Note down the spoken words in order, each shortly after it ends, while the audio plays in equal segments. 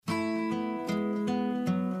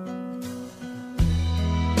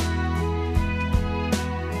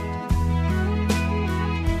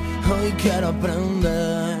Hoy quiero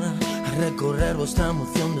aprender a recorrer vuestra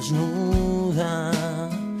emoción desnuda.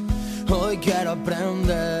 Hoy quiero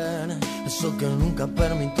aprender eso que nunca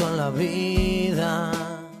permito en la vida.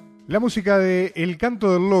 La música de El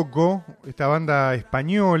Canto del Loco, esta banda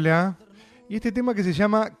española, y este tema que se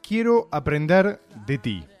llama Quiero aprender de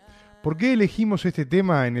ti. ¿Por qué elegimos este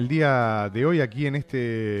tema en el día de hoy aquí en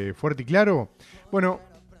este Fuerte y Claro? Bueno,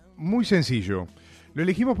 muy sencillo. Lo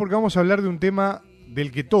elegimos porque vamos a hablar de un tema del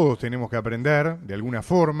que todos tenemos que aprender, de alguna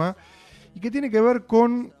forma, y que tiene que ver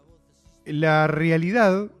con la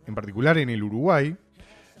realidad, en particular en el Uruguay,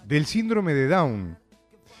 del síndrome de Down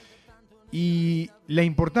y la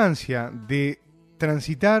importancia de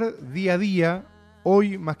transitar día a día,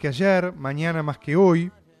 hoy más que ayer, mañana más que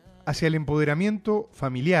hoy, hacia el empoderamiento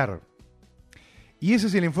familiar. Y ese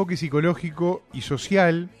es el enfoque psicológico y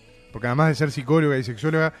social, porque además de ser psicóloga y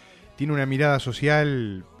sexóloga, tiene una mirada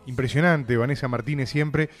social impresionante, Vanesa Martínez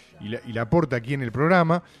siempre, y la aporta aquí en el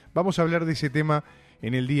programa. Vamos a hablar de ese tema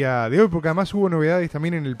en el día de hoy, porque además hubo novedades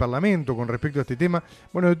también en el Parlamento con respecto a este tema.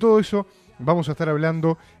 Bueno, de todo eso vamos a estar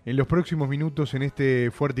hablando en los próximos minutos en este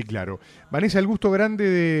Fuerte y Claro. Vanesa, el gusto grande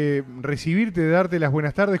de recibirte, de darte las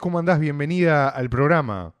buenas tardes. ¿Cómo andás? Bienvenida al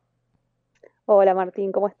programa. Hola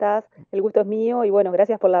Martín, ¿cómo estás? El gusto es mío y bueno,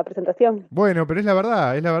 gracias por la presentación. Bueno, pero es la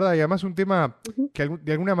verdad, y además un tema que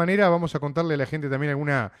de alguna manera vamos a contarle a la gente también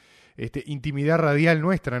alguna intimidad radial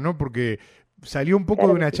nuestra, ¿no? Porque salió un poco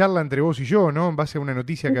de una charla entre vos y yo, ¿no? En base a una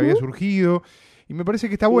noticia que había surgido, y me parece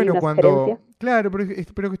que está bueno cuando... Claro, pero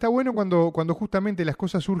que está bueno cuando justamente las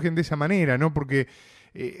cosas surgen de esa manera, ¿no? Porque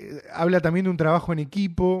habla también de un trabajo en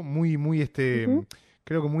equipo muy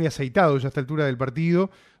creo que muy aceitado ya a esta altura del partido,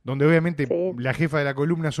 donde obviamente la jefa de la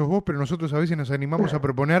columna sos vos, pero nosotros a veces nos animamos a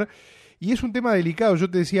proponer, y es un tema delicado. Yo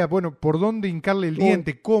te decía, bueno, ¿por dónde hincarle el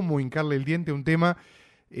diente? ¿Cómo hincarle el diente a un tema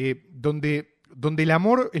donde el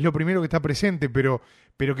amor es lo primero que está presente, pero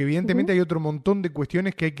que evidentemente hay otro montón de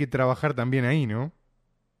cuestiones que hay que trabajar también ahí, ¿no?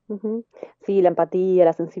 Sí, la empatía,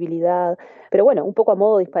 la sensibilidad, pero bueno, un poco a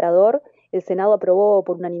modo disparador, el Senado aprobó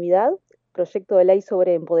por unanimidad proyecto de ley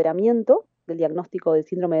sobre empoderamiento del diagnóstico del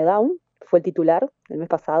síndrome de Down, fue el titular el mes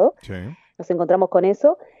pasado. Sí. Nos encontramos con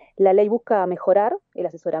eso. La ley busca mejorar el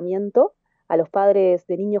asesoramiento a los padres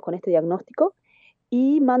de niños con este diagnóstico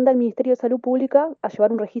y manda al Ministerio de Salud Pública a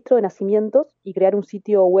llevar un registro de nacimientos y crear un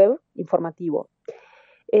sitio web informativo.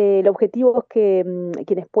 El objetivo es que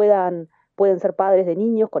quienes pueden ser padres de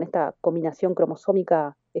niños con esta combinación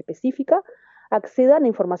cromosómica específica accedan a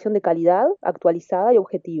información de calidad, actualizada y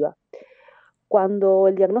objetiva. Cuando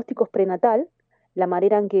el diagnóstico es prenatal, la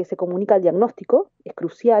manera en que se comunica el diagnóstico es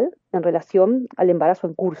crucial en relación al embarazo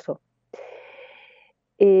en curso.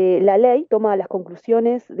 La ley toma las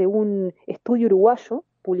conclusiones de un estudio uruguayo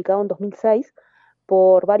publicado en 2006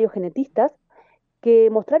 por varios genetistas que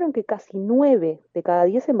mostraron que casi 9 de cada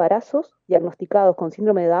 10 embarazos diagnosticados con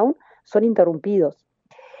síndrome de Down son interrumpidos.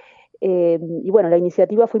 Y bueno, la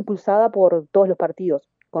iniciativa fue impulsada por todos los partidos,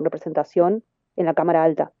 con representación en la Cámara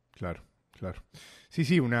Alta. Claro.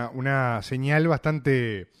 Sí, una señal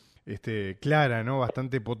bastante clara, ¿no?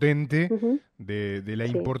 Bastante potente de la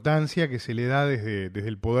importancia que se le da desde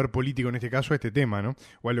el poder político, en este caso, a este tema, ¿no?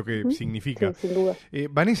 O a lo que significa. Sí, sin duda.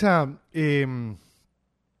 Vanesa,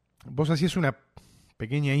 vos hacías una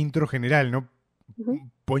pequeña intro general, ¿no?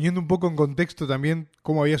 Poniendo un poco en contexto también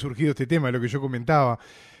cómo había surgido este tema, lo que yo comentaba.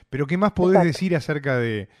 Pero ¿qué más podés decir acerca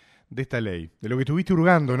de esta ley? De lo que estuviste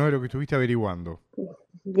hurgando, ¿no? De lo que estuviste averiguando.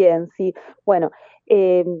 Bien, sí. Bueno,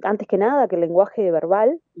 antes que nada, que el lenguaje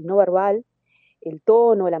verbal y no verbal, el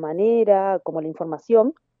tono, la manera, como la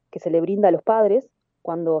información que se le brinda a los padres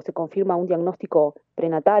cuando se confirma un diagnóstico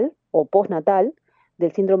prenatal o postnatal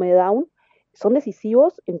del síndrome de Down, son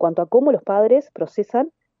decisivos en cuanto a cómo los padres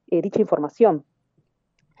procesan dicha información.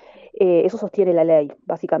 Eso sostiene la ley,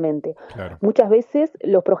 básicamente. Claro. Muchas veces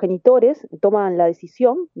los progenitores toman la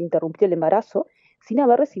decisión de interrumpir el embarazo sin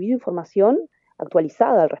haber recibido información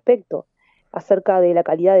actualizada al respecto, acerca de la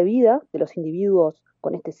calidad de vida de los individuos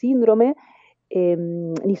con este síndrome,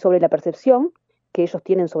 ni sobre la percepción que ellos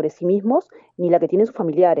tienen sobre sí mismos, ni la que tienen sus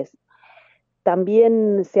familiares.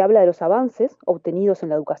 También se habla de los avances obtenidos en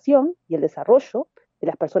la educación y el desarrollo de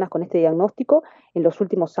las personas con este diagnóstico en los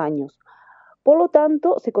últimos años. Por lo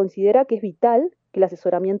tanto, se considera que es vital que el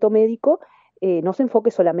asesoramiento médico no se enfoque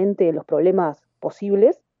solamente en los problemas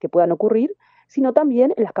posibles que puedan ocurrir, sino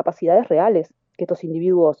también en las capacidades reales que estos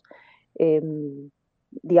individuos,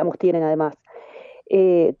 tienen además.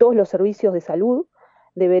 Todos los servicios de salud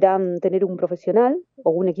deberán tener un profesional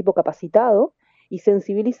o un equipo capacitado y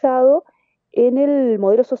sensibilizado en el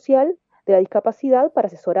modelo social de la discapacidad para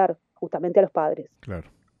asesorar justamente a los padres. Claro.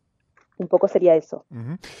 Un poco sería eso.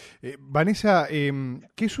 Uh-huh. Vanessa,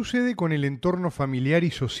 ¿qué sucede con el entorno familiar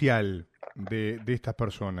y social de estas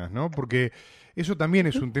personas, ¿no? Porque eso también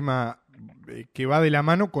es un tema que va de la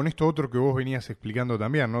mano con esto otro que vos venías explicando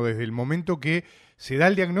también, ¿no? Desde el momento que se da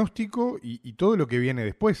el diagnóstico y todo lo que viene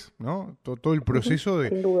después, ¿no? Todo el proceso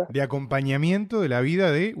de acompañamiento de la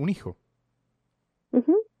vida de un hijo.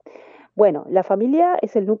 Uh-huh. Bueno, la familia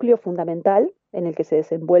es el núcleo fundamental en el que se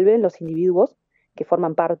desenvuelven los individuos que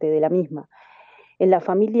forman parte de la misma. En la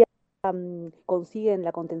familia consiguen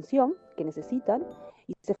la contención que necesitan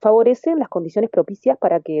y se favorecen las condiciones propicias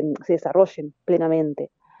para que se desarrollen plenamente.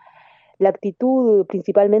 La actitud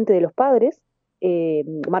principalmente de los padres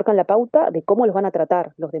marcan la pauta de cómo los van a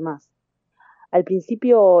tratar los demás. Al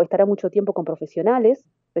principio estará mucho tiempo con profesionales,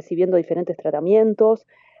 recibiendo diferentes tratamientos.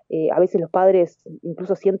 A veces los padres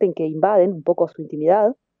incluso sienten que invaden un poco su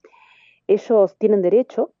intimidad. Ellos tienen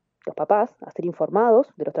derecho, los papás, a ser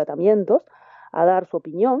informados de los tratamientos, a dar su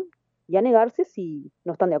opinión y a negarse si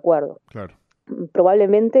no están de acuerdo. Claro.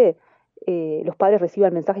 Probablemente los padres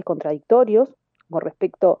reciban mensajes contradictorios con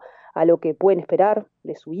respecto a lo que pueden esperar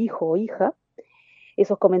de su hijo o hija.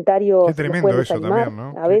 Esos comentarios qué tremendo los pueden eso desanimar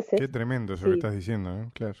también, ¿no? a veces. Qué tremendo eso que estás diciendo, ¿eh?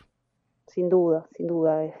 Claro. Sin duda,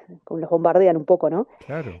 los bombardean un poco, ¿no?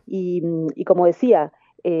 Claro. Y como decía,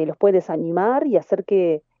 los puede desanimar y hacer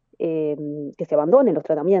que se abandonen los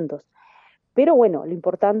tratamientos. Pero bueno, lo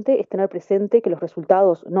importante es tener presente que los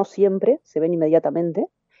resultados no siempre se ven inmediatamente.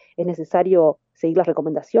 Es necesario seguir las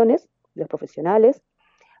recomendaciones de los profesionales.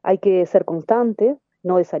 Hay que ser constante,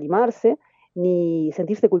 no desanimarse, ni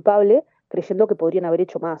sentirse culpable creyendo que podrían haber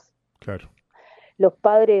hecho más. Claro. Los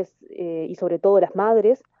padres y sobre todo las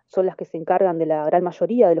madres son las que se encargan de la gran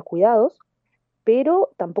mayoría de los cuidados, pero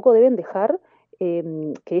tampoco deben dejar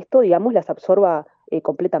que esto, digamos, las absorba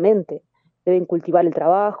completamente. Deben cultivar el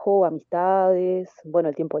trabajo, amistades, bueno,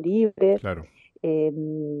 el tiempo libre. Claro.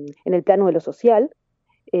 En el plano de lo social,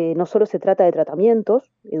 no solo se trata de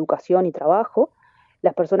tratamientos, educación y trabajo.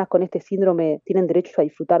 Las personas con este síndrome tienen derecho a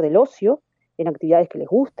disfrutar del ocio, en actividades que les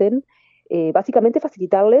gusten, básicamente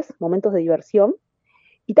facilitarles momentos de diversión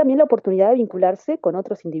y también la oportunidad de vincularse con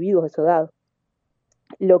otros individuos de su edad.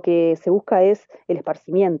 Lo que se busca es el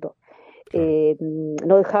esparcimiento, Claro.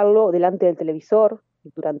 no dejarlo delante del televisor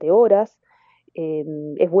durante horas.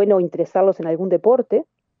 Es bueno interesarlos en algún deporte,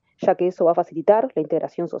 ya que eso va a facilitar la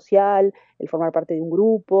integración social, el formar parte de un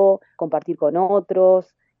grupo, compartir con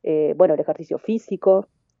otros, bueno, el ejercicio físico.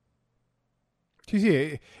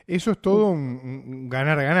 Sí, eso es todo un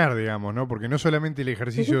ganar-ganar, digamos, ¿no? Porque no solamente el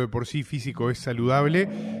ejercicio de por sí físico es saludable,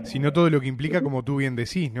 sino todo lo que implica, como tú bien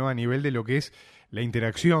decís, ¿no? A nivel de lo que es la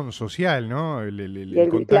interacción social, ¿no? El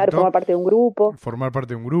contacto. Claro, formar parte de un grupo. Formar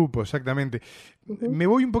parte de un grupo, exactamente. Me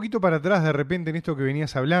voy un poquito para atrás de repente en esto que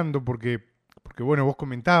venías hablando, porque bueno, vos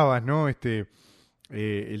comentabas, ¿no?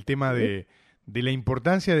 El tema de la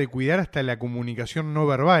importancia de cuidar hasta la comunicación no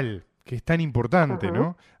verbal, que es tan importante,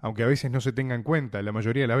 ¿no? Aunque a veces no se tenga en cuenta, la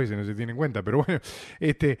mayoría de las veces no se tiene en cuenta, pero bueno,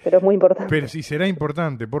 pero es muy importante. Pero sí será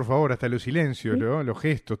importante, por favor, hasta los silencios, ¿no? Los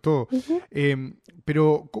gestos, todo.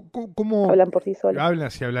 Pero ¿cómo hablan por sí solos?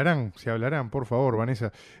 Se hablarán, por favor,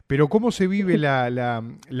 Vanessa. Pero ¿cómo se vive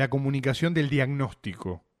la comunicación del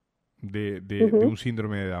diagnóstico de un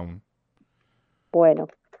síndrome de Down? Bueno,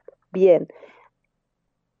 bien.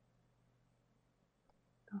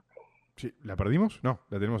 Sí, ¿la perdimos? No,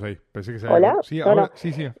 la tenemos ahí. Pensé que se ¿Hola? Sí, No, ahora no.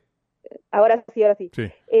 sí. Ahora sí.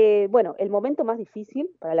 Sí. Bueno, el momento más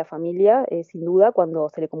difícil para la familia es sin duda cuando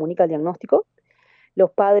se le comunica el diagnóstico.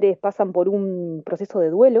 Los padres pasan por un proceso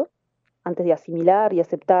de duelo antes de asimilar y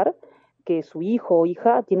aceptar que su hijo o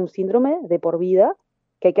hija tiene un síndrome de por vida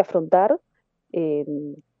que hay que afrontar.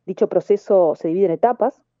 Dicho proceso se divide en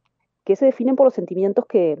etapas que se definen por los sentimientos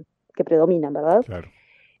que predominan, ¿verdad? Claro.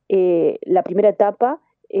 La primera etapa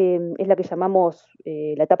es la que llamamos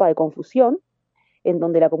la etapa de confusión, en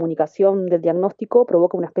donde la comunicación del diagnóstico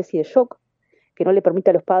provoca una especie de shock que no le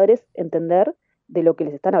permite a los padres entender de lo que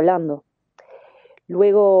les están hablando.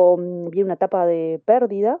 Luego viene una etapa de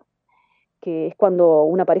pérdida, que es cuando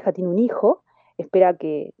una pareja tiene un hijo, espera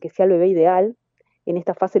que sea el bebé ideal. En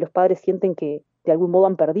esta fase los padres sienten que de algún modo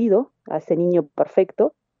han perdido a ese niño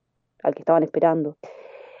perfecto al que estaban esperando.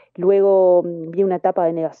 Luego viene una etapa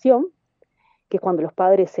de negación, que es cuando los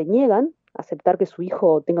padres se niegan a aceptar que su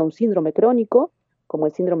hijo tenga un síndrome crónico, como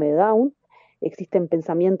el síndrome de Down. Existen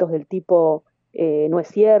pensamientos del tipo, no es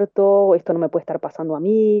cierto, esto no me puede estar pasando a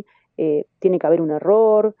mí, tiene que haber un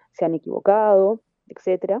error, se han equivocado,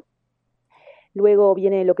 etc. Luego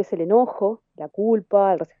viene lo que es el enojo, la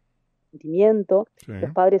culpa, el resentimiento. Sí.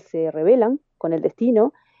 Los padres se rebelan con el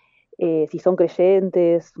destino, si son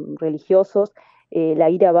creyentes, religiosos, La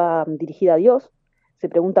ira va dirigida a Dios. Se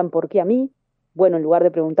preguntan ¿por qué a mí? Bueno, en lugar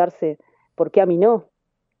de preguntarse ¿por qué a mí no?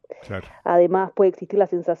 Claro. Además puede existir la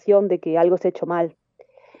sensación de que algo se ha hecho mal.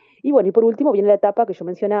 Y bueno, y por último viene la etapa que yo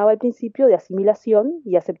mencionaba al principio de asimilación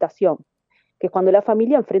y aceptación, que es cuando la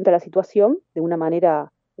familia enfrenta la situación de una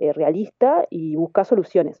manera realista y busca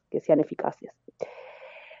soluciones que sean eficaces.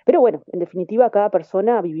 Pero bueno, en definitiva, cada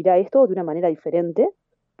persona vivirá esto de una manera diferente,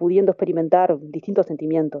 pudiendo experimentar distintos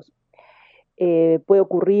sentimientos. Puede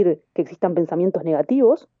ocurrir que existan pensamientos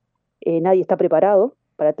negativos, nadie está preparado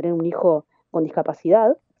para tener un hijo con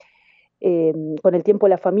discapacidad. Con el tiempo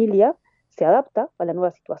la familia se adapta a la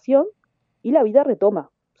nueva situación y la vida retoma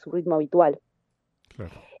su ritmo habitual.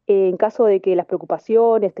 Claro. En caso de que las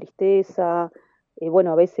preocupaciones, tristeza,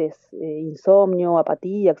 bueno, a veces insomnio,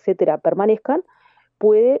 apatía, etcétera, permanezcan,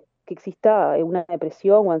 puede que exista una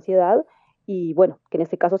depresión o ansiedad y, bueno, que en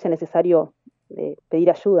ese caso sea necesario pedir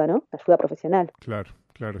ayuda, ¿no? Ayuda profesional. Claro,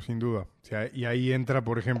 claro, sin duda. O sea, y ahí entra,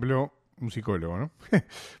 por ejemplo, un psicólogo, ¿no?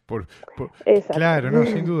 Exacto. Claro, no,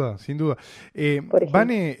 sin duda, sin duda. Por ejemplo.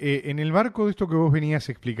 Vane, en el marco de esto que vos venías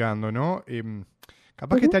explicando, ¿no?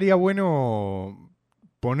 Capaz que estaría bueno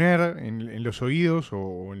poner en los oídos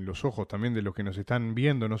o en los ojos también de los que nos están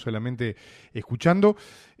viendo, no solamente escuchando,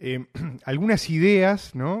 algunas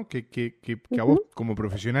ideas, ¿no? Que a vos como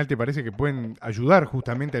profesional te parece que pueden ayudar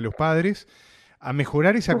justamente a los padres a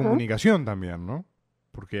mejorar esa comunicación también, ¿no?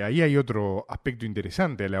 Porque ahí hay otro aspecto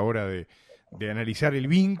interesante a la hora de analizar el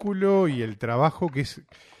vínculo y el trabajo que es...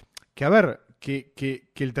 Que a ver, que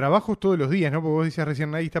el trabajo es todos los días, ¿no? Porque vos decías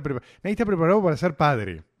recién, nadie está preparado para ser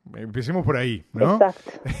padre. Empecemos por ahí, ¿no?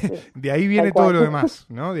 Exacto. De ahí viene todo lo demás,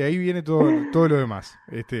 ¿no? De ahí viene todo lo demás.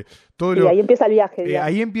 Ahí empieza el viaje.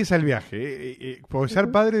 Ahí empieza el viaje. Porque ser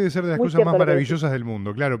padre debe ser de las cosas más maravillosas del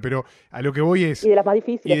mundo, claro, pero a lo que voy es... Y de las más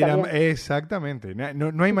difíciles también. Exactamente.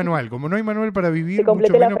 No hay manual. Como no hay manual para vivir... Te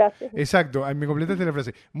completé mucho la menos, frase. Exacto, me completaste la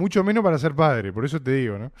frase. Mucho menos para ser padre, por eso te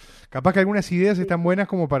digo, ¿no? Capaz que algunas ideas están buenas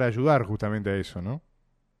como para ayudar justamente a eso, ¿no?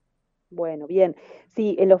 Bueno, bien.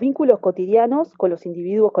 Sí, en los vínculos cotidianos con los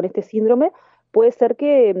individuos con este síndrome puede ser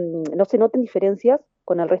que no se noten diferencias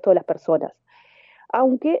con el resto de las personas,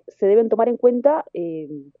 aunque se deben tomar en cuenta,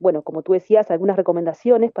 bueno, como tú decías, algunas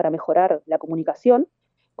recomendaciones para mejorar la comunicación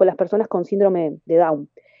con las personas con síndrome de Down,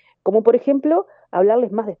 como por ejemplo,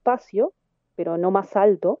 hablarles más despacio, pero no más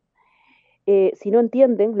alto. Si no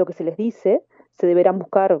entienden lo que se les dice, se deberán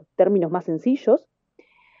buscar términos más sencillos.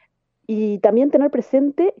 Y también tener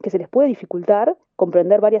presente que se les puede dificultar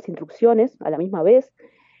comprender varias instrucciones a la misma vez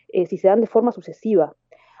si se dan de forma sucesiva.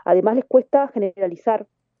 Además, les cuesta generalizar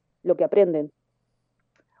lo que aprenden.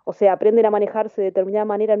 O sea, aprenden a manejarse de determinada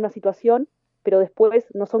manera en una situación, pero después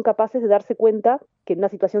no son capaces de darse cuenta que en una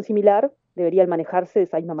situación similar deberían manejarse de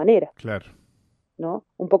esa misma manera. Claro. ¿No?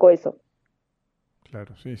 Un poco eso.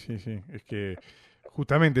 Claro, sí. Es que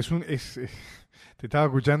justamente te estaba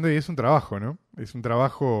escuchando y es un trabajo, ¿no? Es un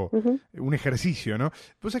trabajo, un ejercicio, ¿no?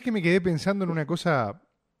 Vos sabés que me quedé pensando en una cosa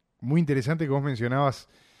muy interesante que vos mencionabas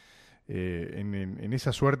en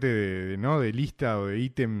esa suerte de lista o de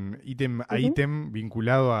ítem a ítem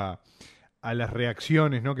vinculado a las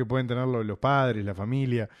reacciones, ¿no? Que pueden tener los padres, la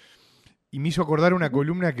familia. Y me hizo acordar una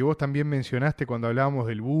columna que vos también mencionaste cuando hablábamos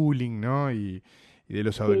del bullying, ¿no? Y de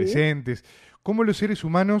los adolescentes. Cómo los seres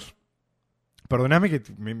humanos... Perdóname que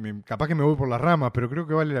capaz que me voy por las ramas, pero creo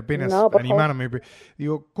que vale la pena animarme.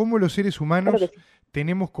 Digo, cómo los seres humanos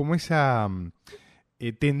tenemos como esa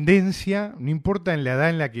tendencia, no importa en la edad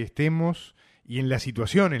en la que estemos y en la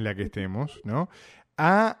situación en la que estemos, ¿no?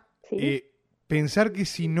 A pensar que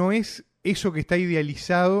si no es eso que está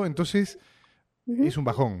idealizado, entonces es un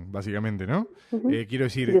bajón, básicamente, ¿no? Quiero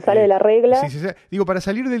decir... Si se sale de la regla... digo, para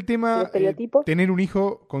salir del tema, tener un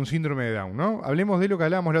hijo con síndrome de Down, ¿no? Hablemos de lo que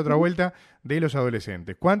hablábamos la otra vuelta, de los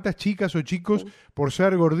adolescentes. ¿Cuántas chicas o chicos, por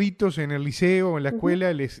ser gorditos en el liceo o en la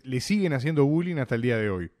escuela, les siguen haciendo bullying hasta el día de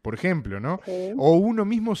hoy? Por ejemplo, ¿no? O uno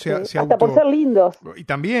mismo se hasta por ser lindos. Y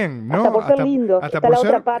también, ¿no? Hasta por ser lindos. Hasta está por la ser...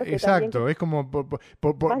 otra parte. Exacto, también, es como...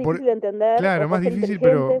 más difícil de entender. Claro, más difícil,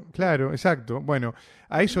 pero... Claro, exacto. Bueno,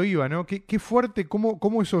 a eso iba, ¿no? Qué fuerte,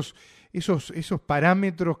 cómo esos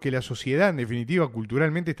parámetros que la sociedad, en definitiva,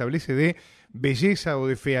 culturalmente establece de belleza o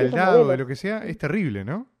de fealdad o de lo que sea, es terrible,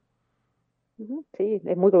 ¿no? Sí,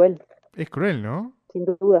 es muy cruel. Es cruel, ¿no? Sin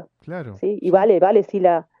duda. Claro. Sí, y vale sí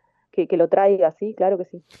que lo traiga, sí, claro que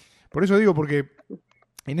sí. Por eso digo, porque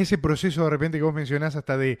en ese proceso de repente que vos mencionás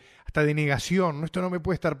hasta de negación, no, esto no me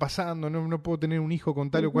puede estar pasando, no puedo tener un hijo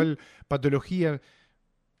con tal o cual patología...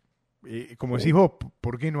 como decís vos,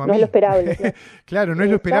 ¿por qué no a mí? No es lo esperable. Claro, no es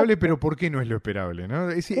lo esperable, pero ¿por qué no es lo esperable? ¿No?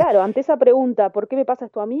 Claro, ante esa pregunta, ¿por qué me pasa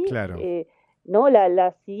esto a mí? Claro. ¿no?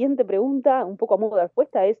 La siguiente pregunta, un poco a modo de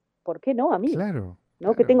respuesta, es ¿por qué no a mí? Claro, ¿No?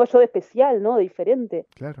 claro. ¿Qué tengo yo de especial, ¿no? De diferente?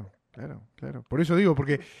 Claro, claro, claro. Por eso digo,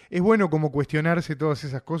 porque es bueno como cuestionarse todas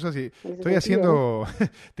esas cosas y estoy haciendo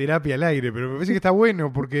terapia al aire, pero me parece que está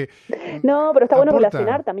bueno porque No, pero está bueno aporta.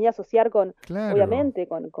 relacionar, también asociar con, Claro. obviamente,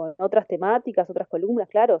 con otras temáticas, otras columnas,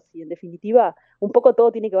 claro, si en definitiva un poco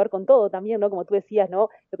todo tiene que ver con todo también, ¿no? Como tú decías, ¿no?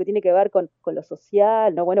 Lo que tiene que ver con lo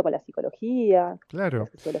social, ¿no? Bueno, con la psicología, Claro. la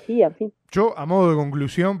sociología, en fin. Yo, a modo de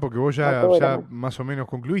conclusión, porque vos ya más o menos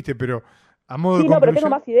concluiste, pero a modo de Sí, no, pero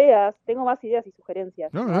conclusión... tengo más ideas y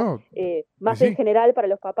sugerencias, No, ¿no? no. Más Sí. en general para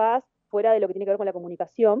los papás, fuera de lo que tiene que ver con la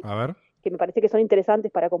comunicación, A ver. que me parece que son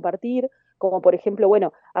interesantes para compartir, como por ejemplo,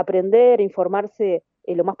 bueno, aprender, informarse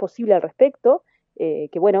lo más posible al respecto,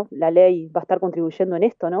 que bueno, la ley va a estar contribuyendo en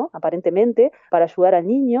esto, ¿no? Aparentemente, para ayudar al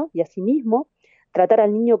niño y a sí mismo, tratar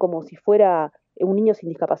al niño como si fuera un niño sin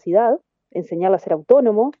discapacidad, enseñarle a ser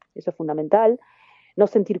autónomo, eso es fundamental, no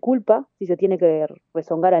sentir culpa si se tiene que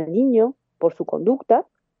rezongar al niño por su conducta,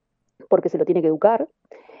 porque se lo tiene que educar,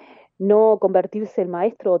 no convertirse en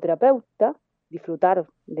maestro o terapeuta, disfrutar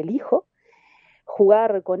del hijo,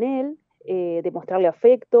 jugar con él, demostrarle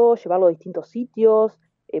afecto, llevarlo a distintos sitios,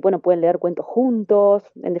 bueno, pueden leer cuentos juntos,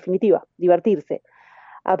 en definitiva, divertirse,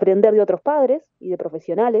 aprender de otros padres y de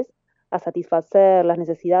profesionales, a satisfacer las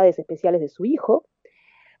necesidades especiales de su hijo,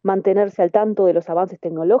 mantenerse al tanto de los avances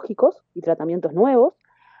tecnológicos y tratamientos nuevos,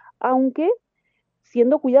 aunque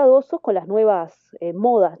siendo cuidadosos con las nuevas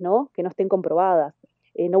modas, ¿no? Que no estén comprobadas.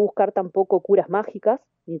 No buscar tampoco curas mágicas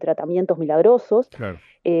ni tratamientos milagrosos. Claro.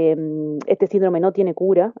 Este síndrome no tiene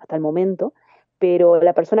cura hasta el momento, pero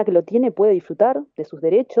la persona que lo tiene puede disfrutar de sus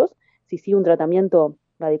derechos si sigue un tratamiento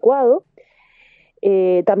adecuado.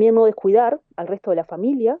 También no descuidar al resto de la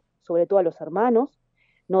familia, sobre todo a los hermanos,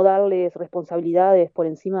 no darles responsabilidades por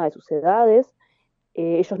encima de sus edades.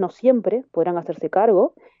 Ellos no siempre podrán hacerse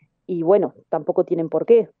cargo y bueno, tampoco tienen por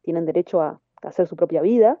qué, tienen derecho a hacer su propia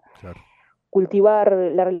vida. Claro. Cultivar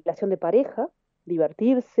la relación de pareja,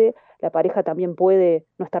 divertirse, la pareja también puede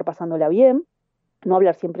no estar pasándola bien, no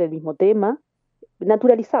hablar siempre del mismo tema,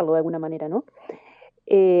 naturalizarlo de alguna manera, ¿no?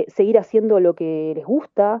 Seguir haciendo lo que les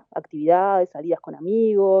gusta, actividades, salidas con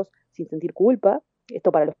amigos, sin sentir culpa,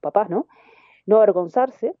 esto para los papás, ¿no? No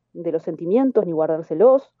avergonzarse de los sentimientos ni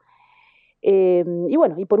guardárselos. Y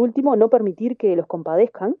bueno, y por último, no permitir que los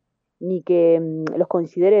compadezcan ni que los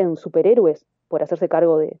consideren superhéroes por hacerse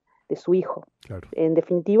cargo de su hijo. Claro. En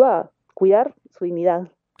definitiva, cuidar su dignidad.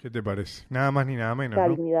 ¿Qué te parece? Nada más ni nada menos, La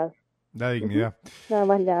 ¿no? dignidad. Da dignidad. Nada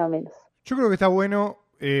más ni nada menos. Yo creo que está bueno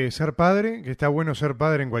ser padre, que está bueno ser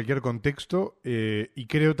padre en cualquier contexto, y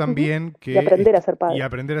creo también que... Y aprender a ser padre. Y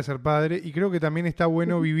aprender a ser padre, y creo que también está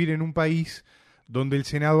bueno vivir en un país donde el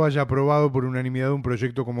Senado haya aprobado por unanimidad un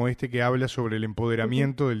proyecto como este que habla sobre el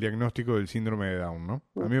empoderamiento del diagnóstico del síndrome de Down, ¿no?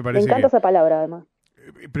 A mí me parece encanta esa palabra, además.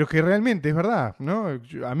 Pero es que realmente es verdad, ¿no?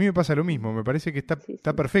 A mí me pasa lo mismo, me parece que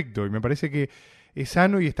está perfecto y me parece que es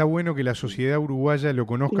sano y está bueno que la sociedad uruguaya lo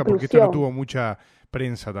conozca porque esto no tuvo mucha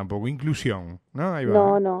prensa tampoco. Inclusión, ¿no? Ahí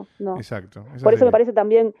va. No. Exacto. Por eso me parece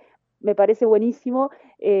también, me parece buenísimo,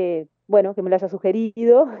 bueno, que me lo haya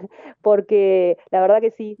sugerido, porque la verdad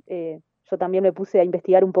que sí, yo también me puse a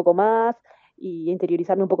investigar un poco más y a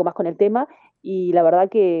interiorizarme un poco más con el tema y la verdad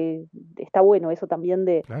que está bueno eso también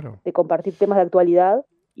de compartir temas de actualidad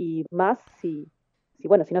y más si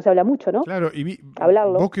bueno, si no se habla mucho, ¿no? Claro, y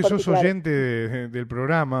hablarlo. Vos que sos oyente del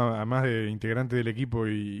programa, además de integrante del equipo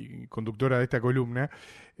y conductora de esta columna,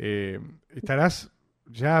 estarás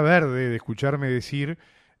ya verde de escucharme decir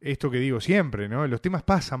esto que digo siempre, ¿no? Los temas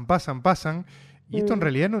pasan, y esto en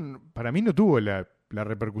realidad para mí no tuvo la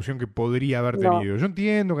repercusión que podría haber tenido. Yo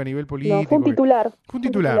entiendo que a nivel político... fue un titular. Fue un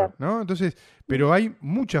titular, ¿no? Entonces, pero hay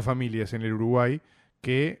muchas familias en el Uruguay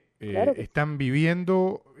que están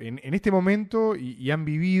viviendo en este momento y han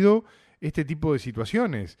vivido este tipo de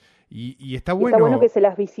situaciones. Y está bueno... Está bueno que se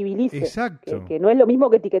las visibilice. Exacto. Que no es lo mismo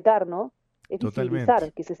que etiquetar, ¿no? Es Totalmente.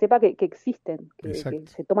 Visibilizar, que se sepa que existen, que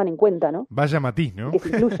se toman en cuenta, ¿no? Vaya matiz, ¿no? Que se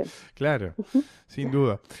incluyen. Claro, sin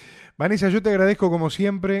duda. Vanesa, yo te agradezco como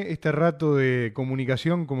siempre este rato de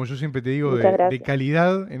comunicación, como yo siempre te digo, de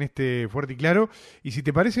calidad en este Fuerte y Claro. Y si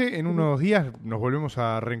te parece, en unos días nos volvemos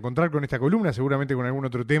a reencontrar con esta columna, seguramente con algún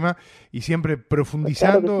otro tema, y siempre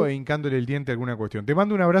profundizando e hincándole el diente a alguna cuestión. Te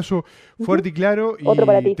mando un abrazo fuerte y claro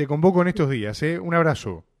y te convoco en estos días. Un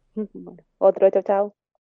abrazo. Otro, chao.